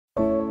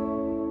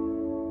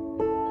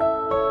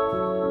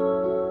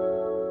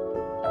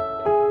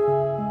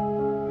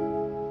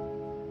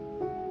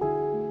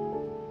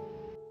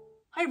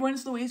everyone,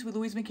 it's Louise with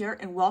Louise McCare,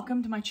 and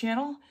welcome to my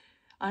channel.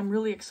 I'm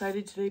really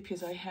excited today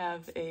because I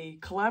have a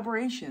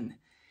collaboration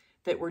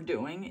that we're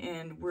doing,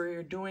 and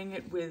we're doing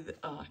it with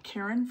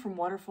Karen from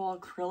Waterfall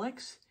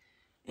Acrylics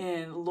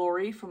and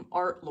Lori from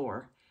Art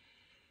Lore.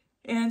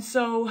 And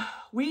so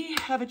we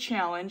have a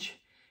challenge.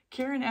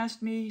 Karen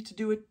asked me to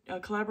do a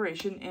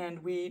collaboration, and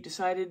we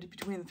decided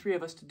between the three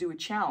of us to do a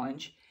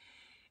challenge,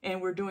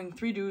 and we're doing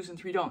 3 do's and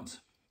 3 don'ts.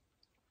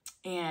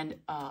 And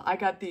I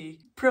got the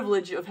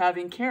privilege of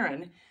having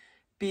Karen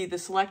be the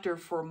selector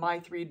for my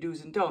 3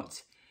 do's and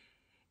don'ts.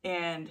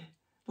 And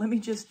let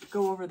me just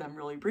go over them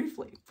really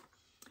briefly.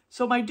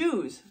 So my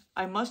do's: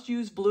 I must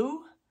use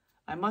blue,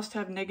 I must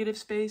have negative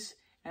space,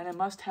 and I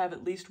must have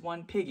at least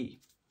 1 piggy.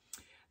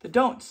 The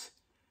don'ts: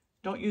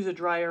 don't use a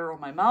dryer or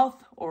my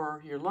mouth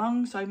or your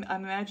lungs, I'm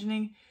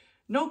imagining.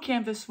 No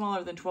canvas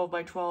smaller than 12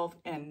 by 12,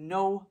 and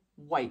no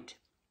white.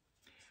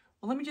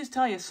 Well, let me just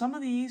tell you, some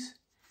of these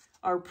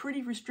are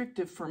pretty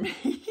restrictive for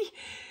me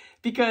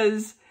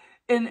because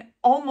in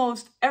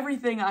almost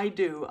everything I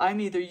do, I'm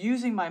either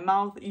using my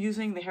mouth,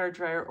 using the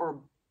hairdryer, or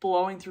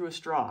blowing through a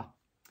straw.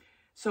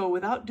 So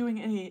without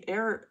doing any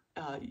air,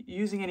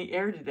 using any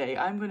air today,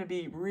 I'm going to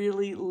be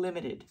really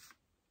limited.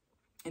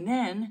 And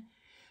then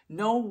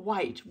no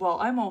white. Well,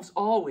 I almost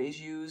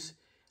always use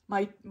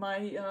my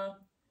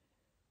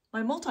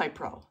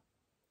multi-pro,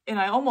 and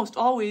I almost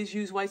always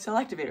use white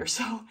cell activator.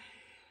 So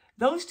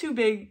those 2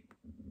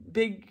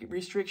 big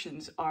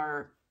restrictions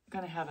are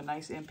going to have a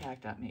nice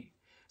impact on me.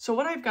 So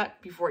what I've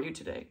got before you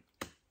today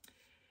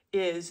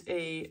is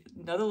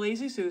another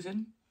Lazy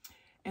Susan.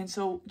 And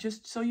so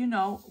just so you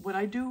know, what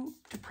I do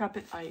to prep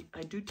it, I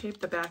do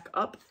tape the back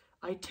up.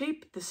 I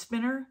tape the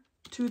spinner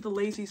to the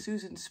Lazy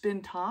Susan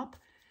spin top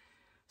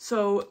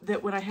so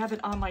that when I have it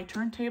on my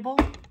turntable,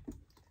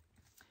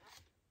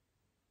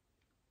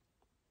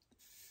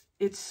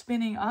 it's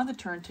spinning on the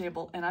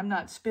turntable and I'm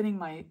not spinning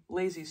my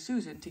Lazy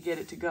Susan to get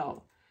it to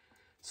go.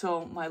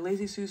 So my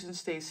Lazy Susan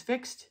stays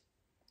fixed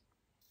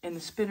and the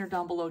spinner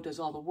down below does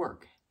all the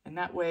work. And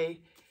that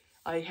way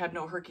I have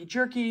no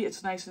herky-jerky,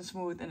 it's nice and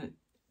smooth, and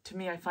to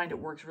me, I find it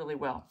works really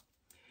well.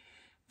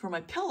 For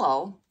my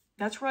pillow,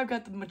 that's where I've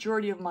got the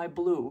majority of my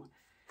blue.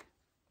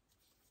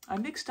 I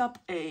mixed up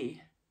a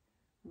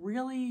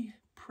really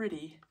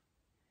pretty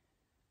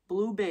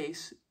blue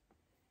base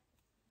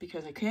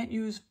because I can't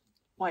use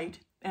white,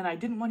 and I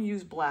didn't want to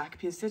use black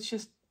because that's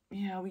just,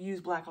 you know, we use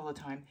black all the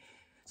time.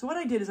 So what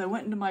I did is I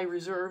went into my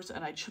reserves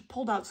and I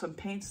pulled out some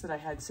paints that I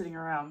had sitting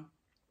around.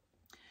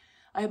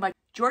 I had my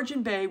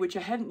Georgian Bay, which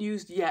I hadn't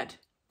used yet,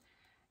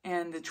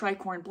 and the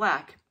Tricorn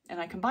Black, and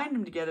I combined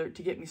them together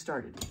to get me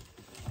started.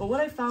 But what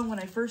I found when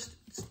I first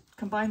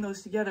combined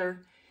those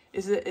together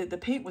is that the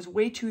paint was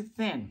way too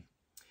thin.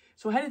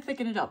 So I had to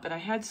thicken it up, and I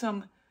had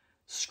some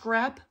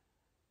scrap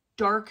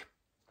dark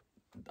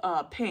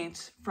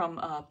paints from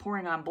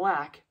pouring on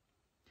black.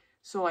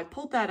 So I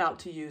pulled that out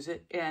to use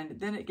it, and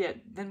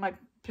then my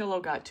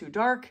pillow got too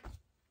dark.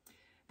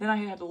 Then I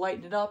had to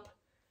lighten it up,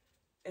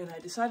 and I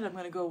decided I'm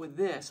going to go with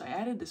this. I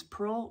added this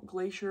Pearl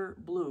Glacier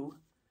Blue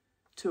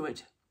to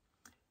it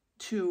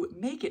to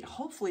make it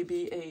hopefully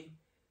be a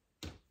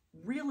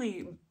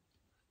really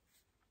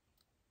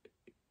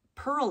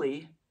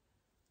pearly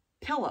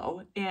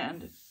pillow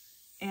and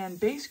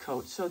base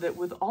coat, so that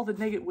with all the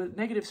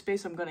negative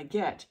space I'm going to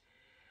get,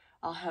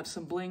 I'll have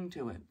some bling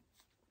to it.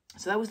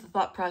 So that was the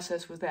thought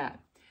process with that.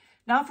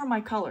 Now for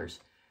my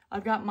colors.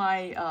 I've got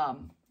my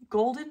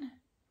golden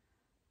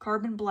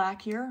carbon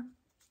black here.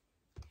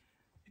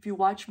 If you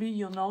watch me,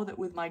 you'll know that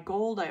with my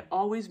gold, I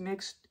always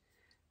mixed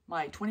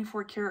my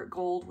 24 karat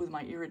gold with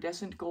my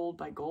iridescent gold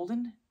by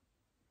Golden,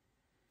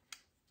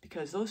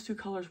 because those 2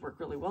 colors work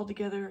really well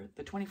together.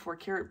 The 24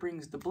 karat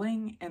brings the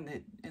bling, and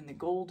the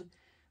gold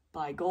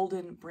by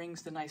Golden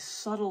brings the nice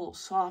subtle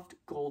soft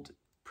gold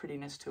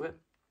prettiness to it.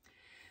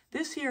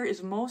 This here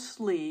is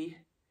mostly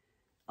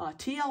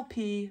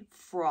TLP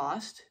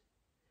Frost,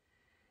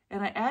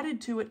 and I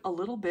added to it a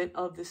little bit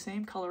of the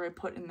same color I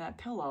put in that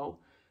pillow,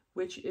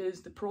 which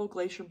is the Pearl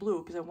Glacier Blue,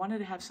 because I wanted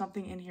to have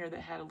something in here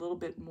that had a little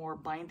bit more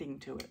binding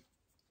to it.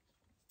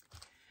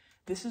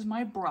 This is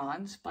my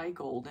bronze by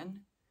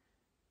Golden.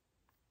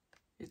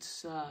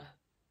 It's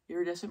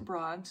iridescent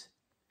bronze.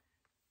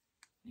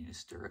 Need to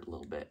stir it a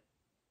little bit.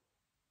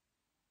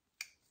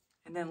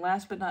 And then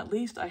last but not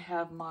least, I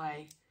have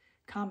my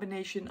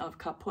combination of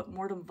Caput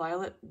Mortem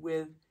Violet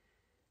with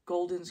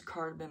Golden's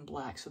Carbon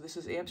Black. So this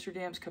is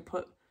Amsterdam's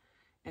Caput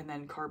and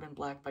then Carbon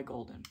Black by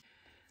Golden.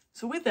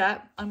 So with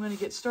that, I'm going to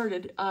get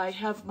started. I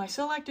have my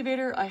cell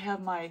activator, I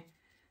have my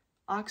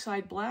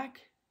Oxide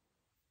Black,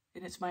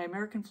 and it's my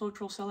American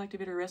Floetrol cell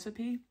activator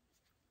recipe.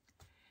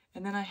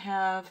 And then I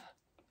have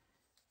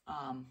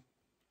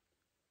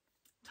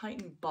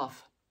Titan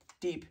Buff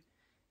Deep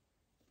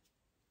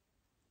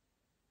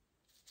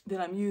that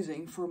I'm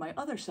using for my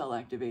other cell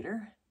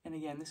activator. And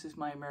again, this is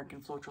my American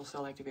Floetrol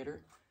cell activator.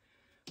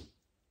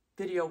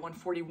 Video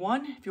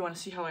 141, if you want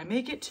to see how I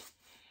make it.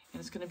 And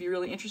it's going to be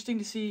really interesting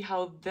to see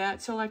how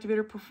that cell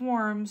activator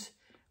performs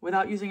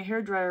without using a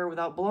hairdryer,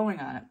 without blowing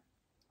on it.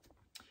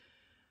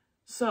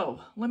 So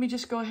let me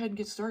just go ahead and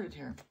get started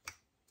here.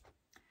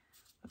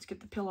 Let's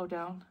get the pillow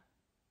down.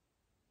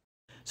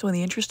 So in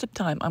the interest of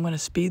time, I'm going to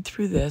speed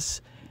through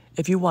this.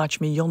 If you watch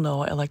me, you'll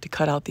know I like to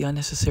cut out the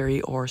unnecessary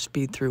or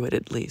speed through it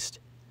at least.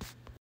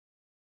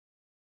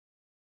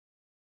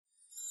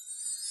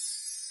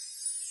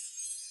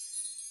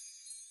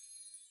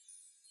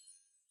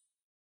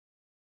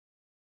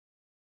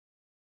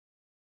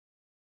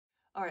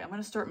 All right, I'm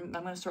going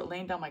to start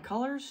laying down my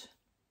colors.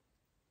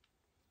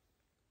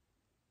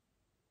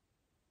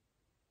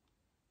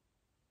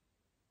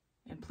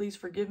 And please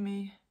forgive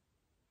me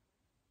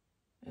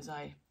as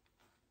I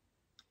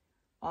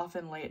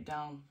often lay it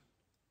down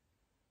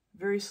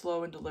very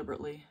slow and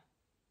deliberately.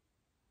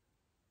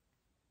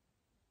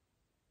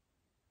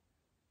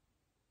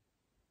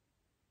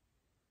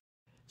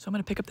 So I'm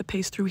going to pick up the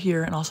paste through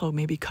here and also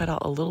maybe cut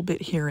out a little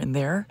bit here and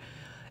there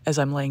as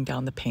I'm laying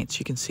down the paint so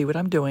you can see what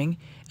I'm doing,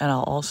 and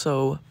I'll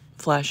also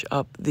flash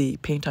up the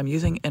paint I'm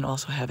using and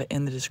also have it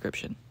in the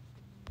description.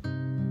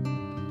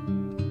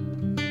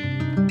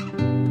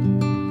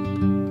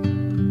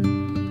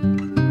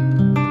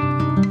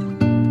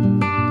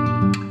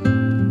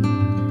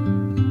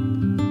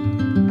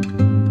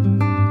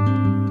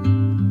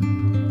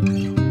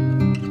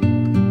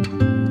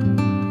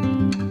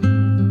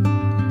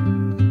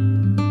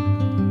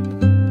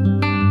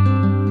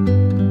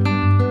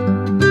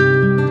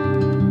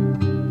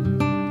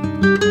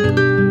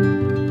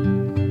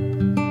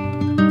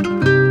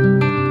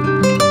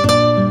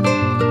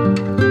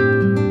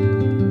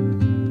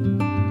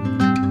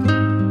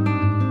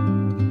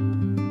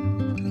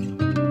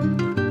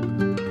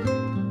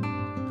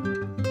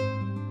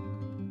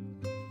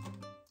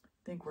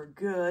 We're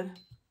good.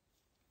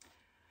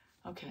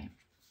 Okay.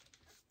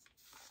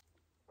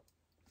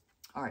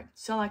 All right,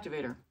 cell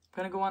activator. I'm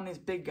gonna go on this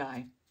big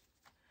guy.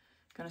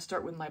 Gonna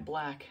start with my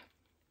black.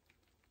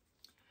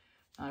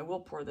 Now, I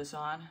will pour this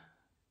on.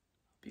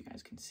 Hope you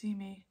guys can see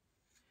me.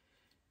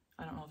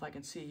 I don't know if I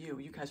can see you.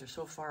 You guys are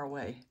so far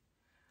away.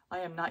 I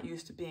am not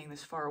used to being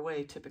this far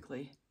away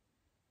typically.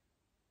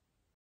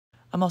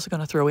 I'm also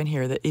gonna throw in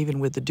here that even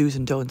with the do's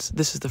and don'ts,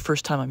 this is the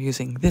first time I'm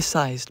using this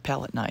sized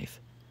palette knife.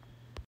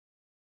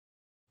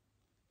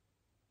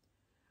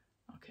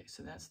 Okay,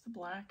 so that's the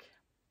black.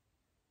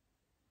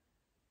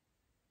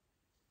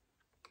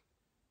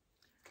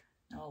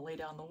 Now I'll lay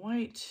down the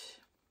white.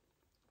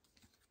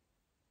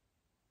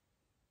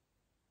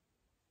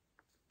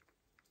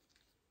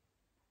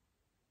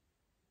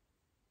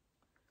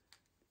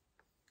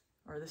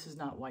 Or this is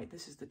not white,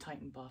 this is the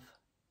Titan Buff.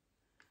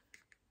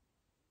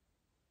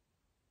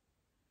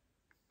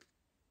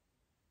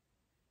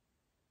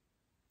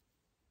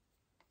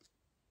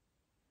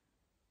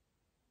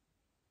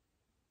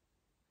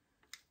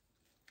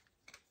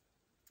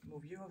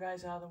 Move you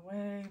guys out of the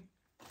way.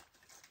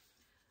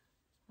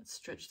 Let's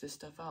stretch this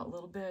stuff out a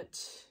little bit.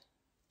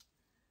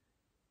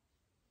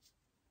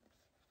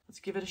 Let's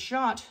give it a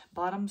shot.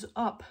 Bottoms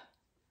up.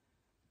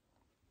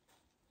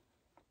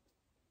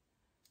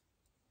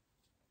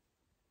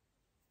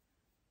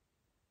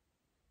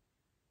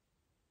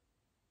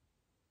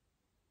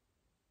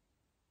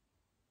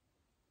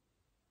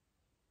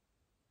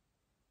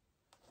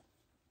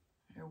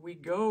 There we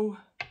go.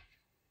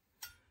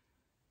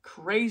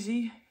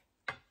 Crazy.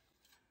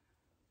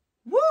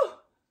 Woo!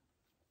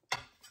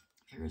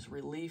 There is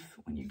relief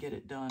when you get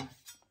it done.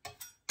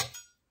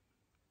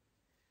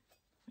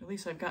 At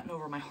least I've gotten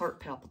over my heart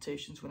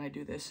palpitations when I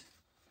do this.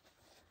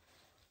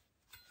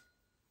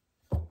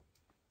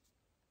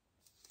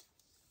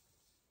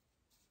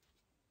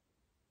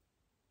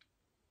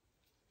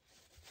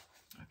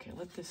 Okay,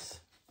 let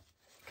this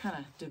kind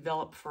of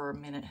develop for a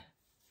minute.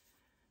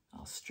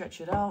 I'll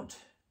stretch it out.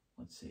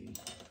 Let's see.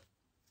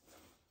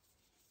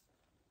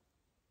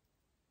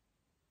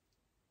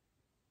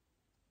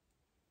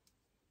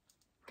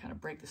 Kind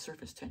of break the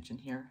surface tension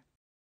here.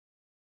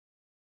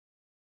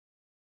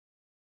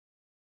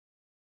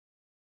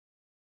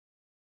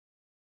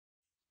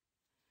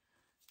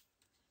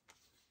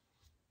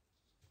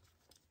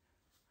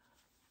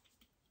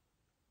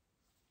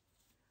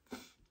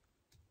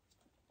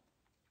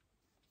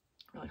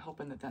 Really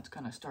hoping that that's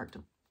going to start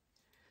to,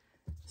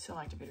 cell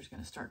activator is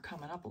going to start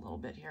coming up a little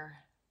bit here.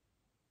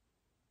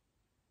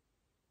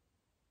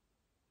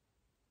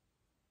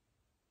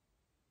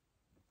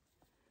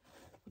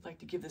 I'd like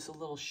to give this a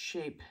little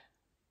shape.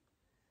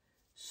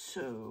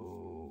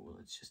 So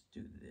let's just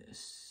do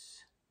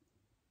this.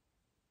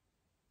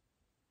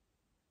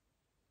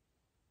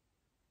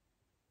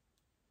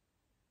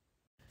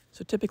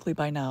 So typically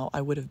by now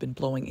I would have been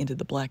blowing into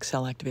the black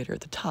cell activator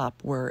at the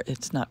top where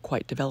it's not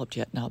quite developed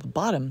yet. Now the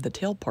bottom, the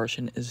tail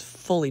portion, is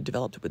fully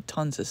developed with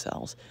tons of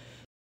cells.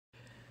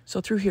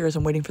 So through here, as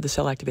I'm waiting for the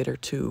cell activator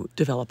to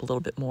develop a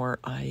little bit more,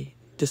 I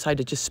decided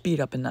to just speed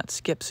up and not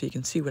skip so you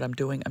can see what I'm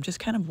doing. I'm just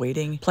kind of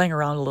waiting, playing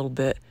around a little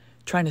bit,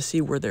 trying to see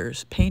where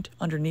there's paint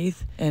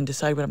underneath and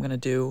decide what I'm going to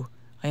do.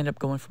 I end up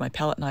going for my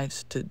palette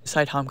knives to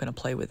decide how I'm going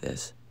to play with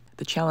this.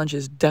 The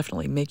challenges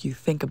definitely make you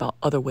think about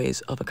other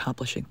ways of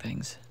accomplishing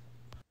things.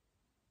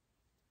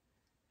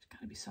 There's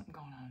got to be something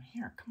going on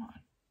here. Come on.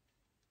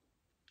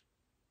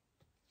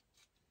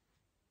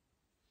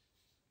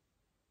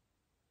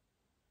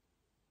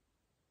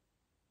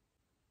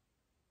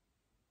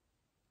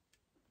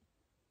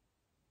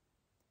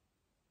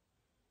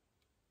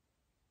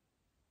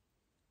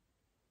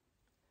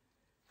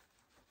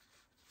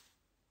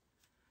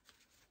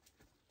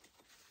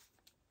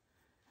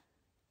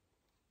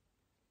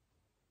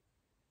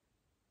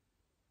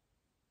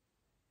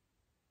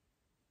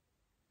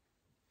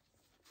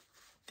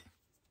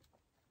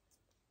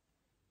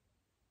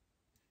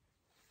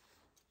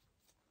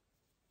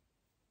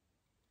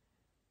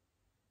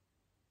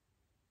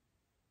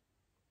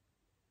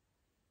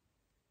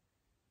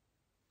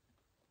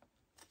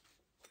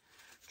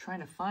 trying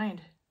to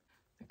find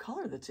the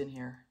color that's in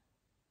here.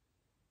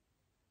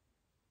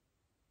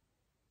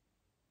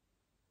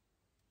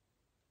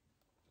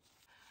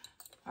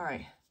 All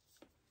right.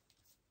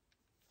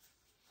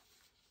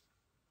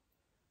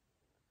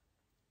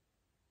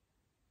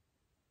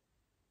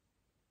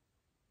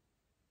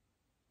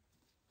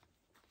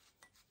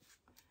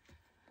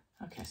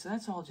 Okay, so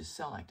that's all just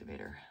cell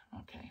activator.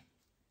 Okay.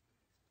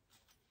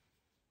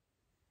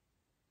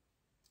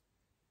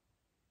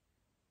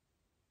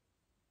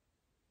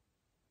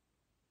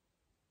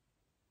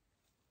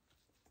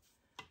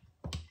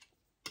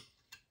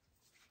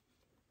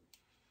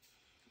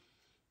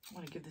 I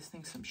want to give this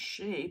thing some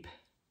shape.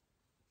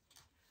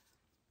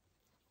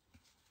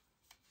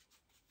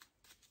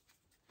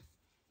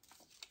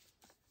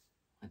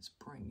 Let's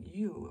bring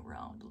you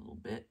around a little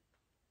bit.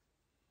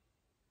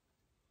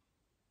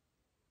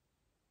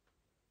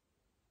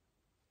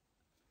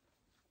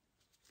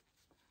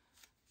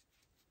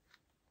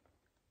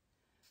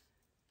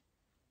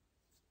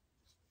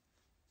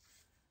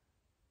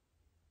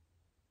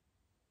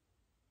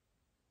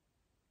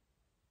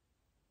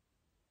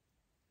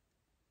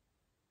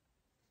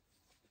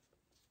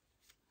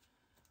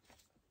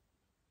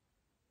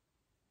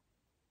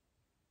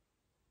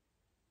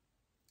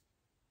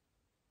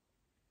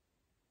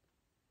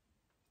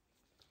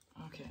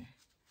 Okay,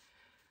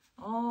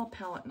 all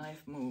palette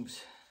knife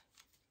moves.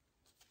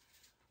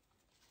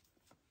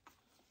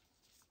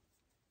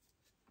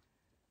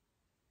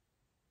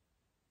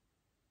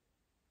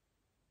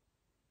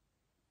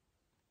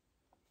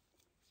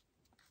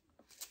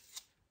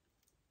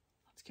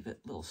 Let's give it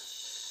a little,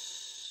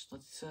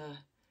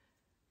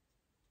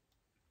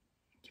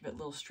 give it a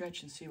little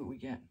stretch and see what we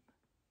get.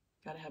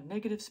 Got to have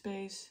negative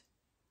space.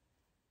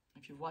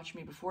 If you've watched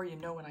me before, you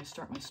know when I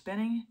start my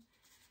spinning,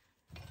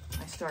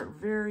 I start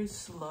very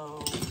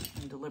slow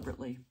and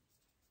deliberately.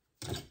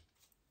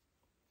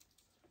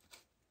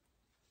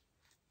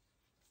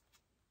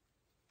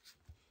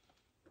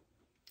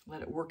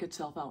 Let it work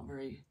itself out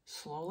very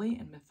slowly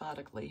and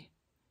methodically.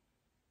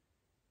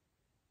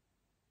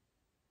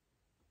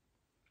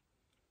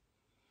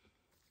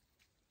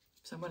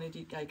 So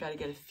I got to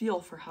get a feel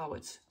for how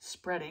it's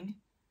spreading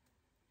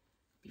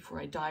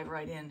before I dive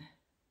right in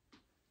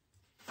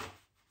to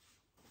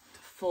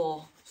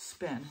full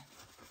spin.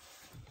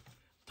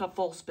 A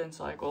full spin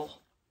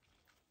cycle.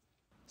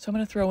 So I'm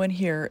going to throw in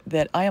here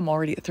that I am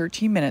already at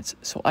 13 minutes,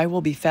 so I will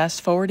be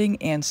fast forwarding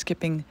and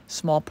skipping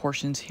small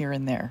portions here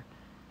and there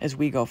as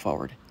we go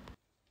forward.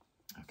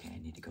 Okay, I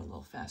need to go a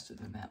little faster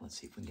than that. Let's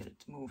see if we can get it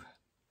to move.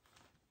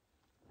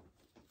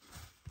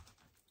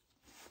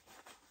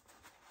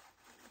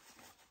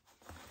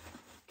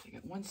 Okay,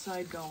 got one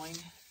side going.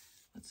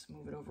 Let's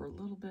move it over a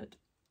little bit.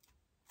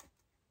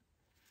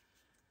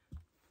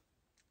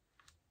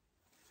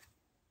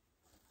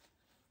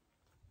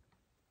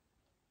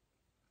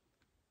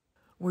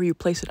 Where you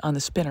place it on the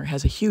spinner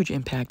has a huge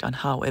impact on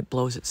how it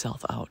blows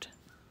itself out,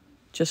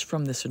 just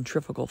from the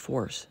centrifugal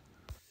force.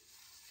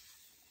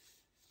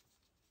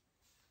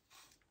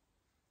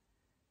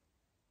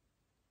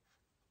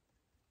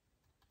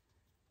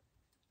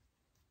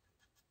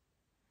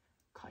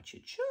 Caught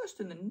you just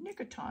in the nick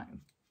of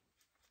time.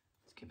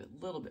 Let's give it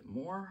a little bit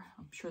more.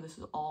 I'm sure this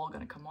is all going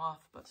to come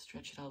off, but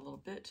stretch it out a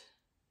little bit.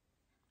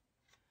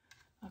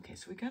 Okay,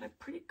 so we got it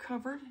pretty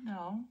covered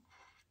now.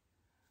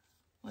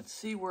 Let's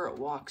see where it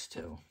walks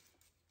to. All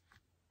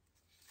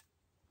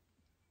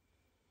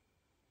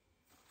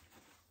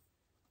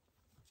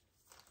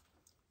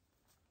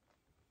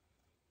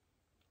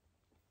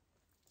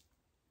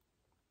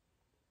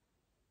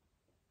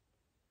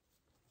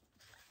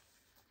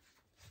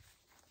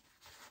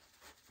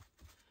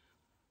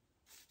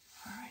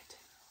right.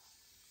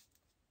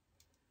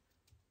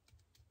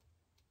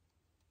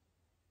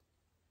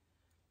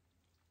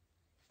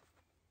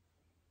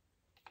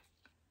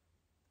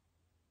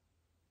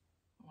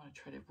 I want to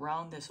try to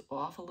round this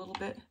off a little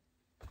bit,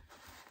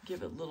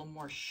 give it a little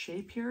more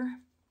shape here.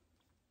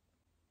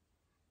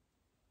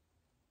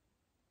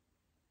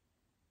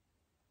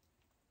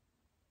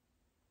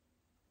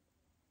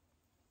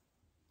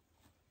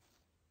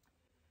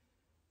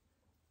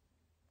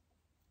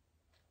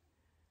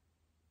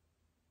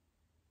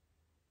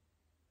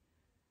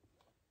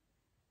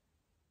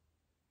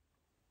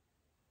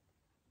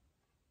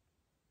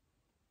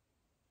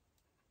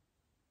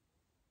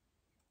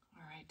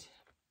 All right.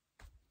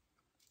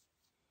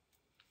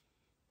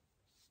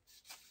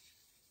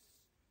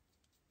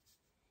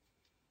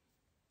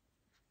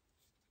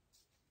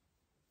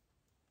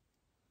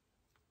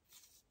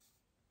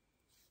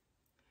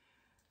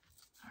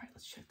 All right,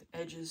 let's check the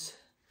edges.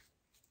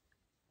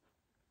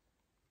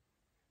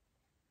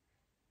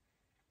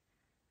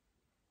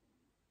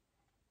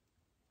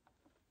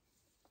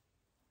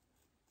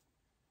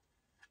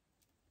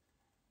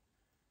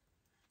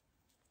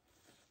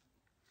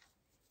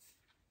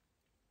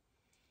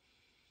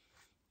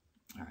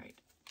 All right,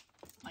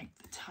 I'd like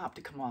the top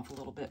to come off a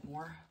little bit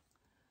more.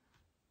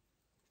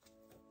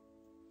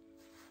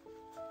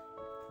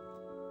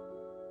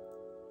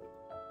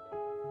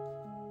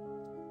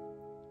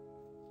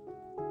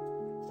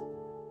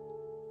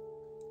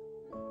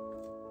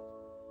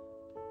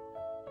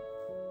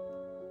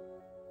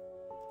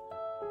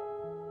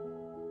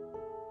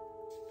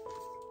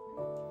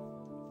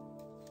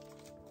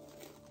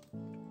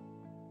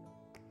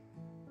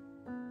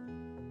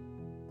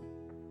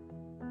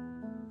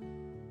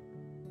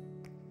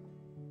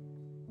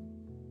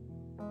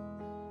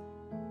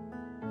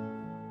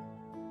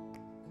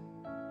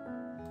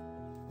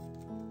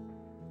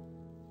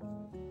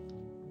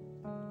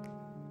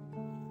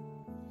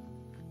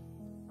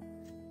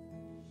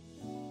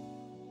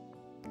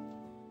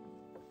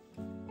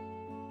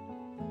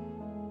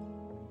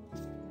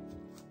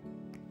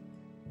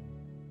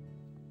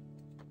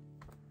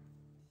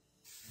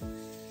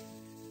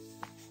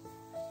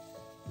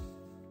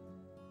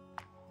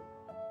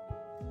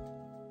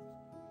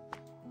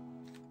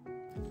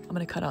 I'm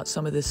going to cut out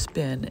some of this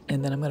spin,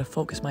 and then I'm going to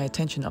focus my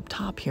attention up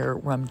top here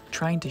where I'm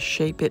trying to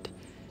shape it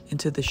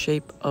into the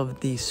shape of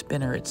the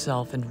spinner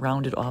itself and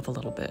round it off a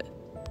little bit.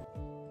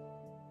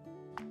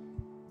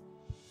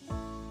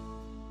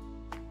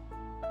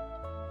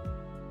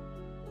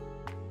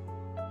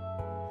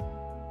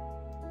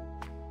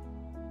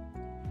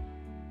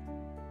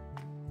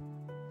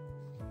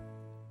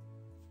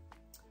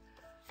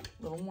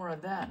 A little more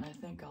of that and I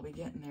think I'll be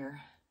getting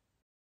there.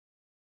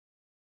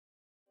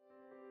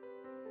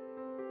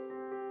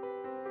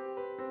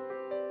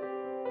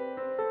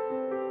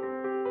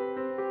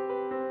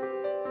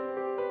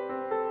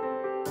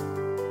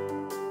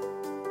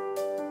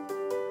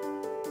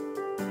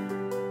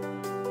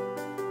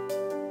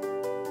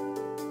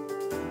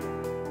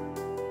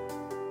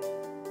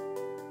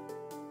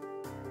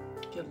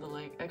 Get a little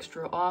like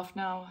extra off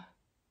now.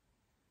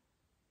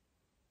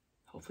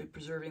 Hopefully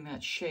preserving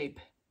that shape.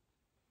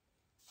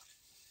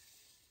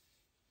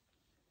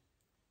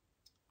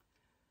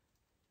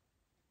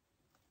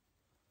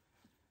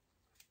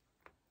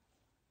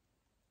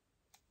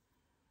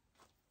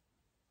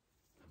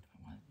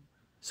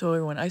 So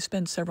everyone, I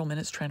spend several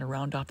minutes trying to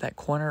round off that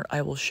corner.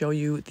 I will show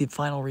you the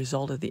final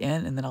result at the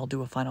end, and then I'll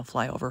do a final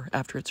flyover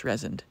after it's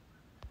resined.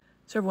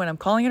 So everyone, I'm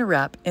calling it a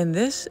wrap, and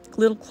this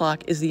little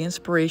clock is the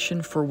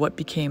inspiration for what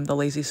became the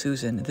Lazy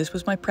Susan. This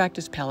was my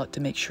practice palette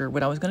to make sure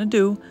what I was going to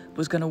do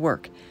was going to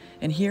work.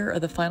 And here are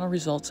the final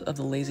results of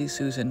the Lazy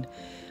Susan.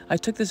 I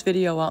took this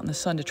video out in the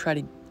sun to try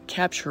to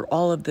capture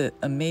all of the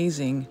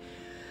amazing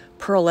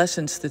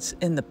pearlescence that's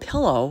in the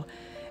pillow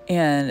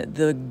and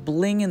the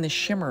bling and the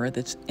shimmer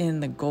that's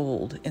in the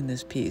gold in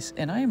this piece.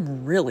 And I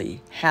am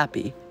really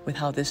happy with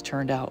how this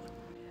turned out.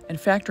 And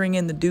factoring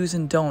in the do's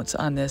and don'ts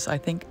on this, I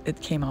think it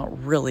came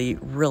out really,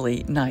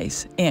 really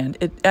nice. And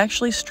it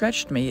actually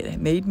stretched me. It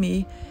made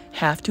me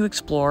have to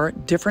explore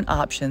different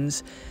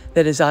options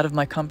that is out of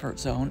my comfort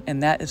zone,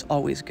 and that is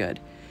always good.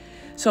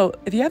 So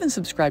if you haven't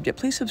subscribed yet,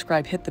 please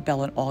subscribe, hit the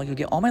bell and all. You'll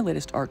get all my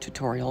latest art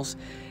tutorials.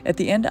 At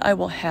the end, I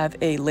will have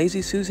a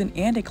Lazy Susan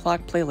and a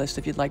clock playlist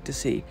if you'd like to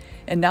see.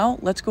 And now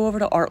let's go over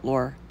to Art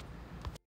Lore.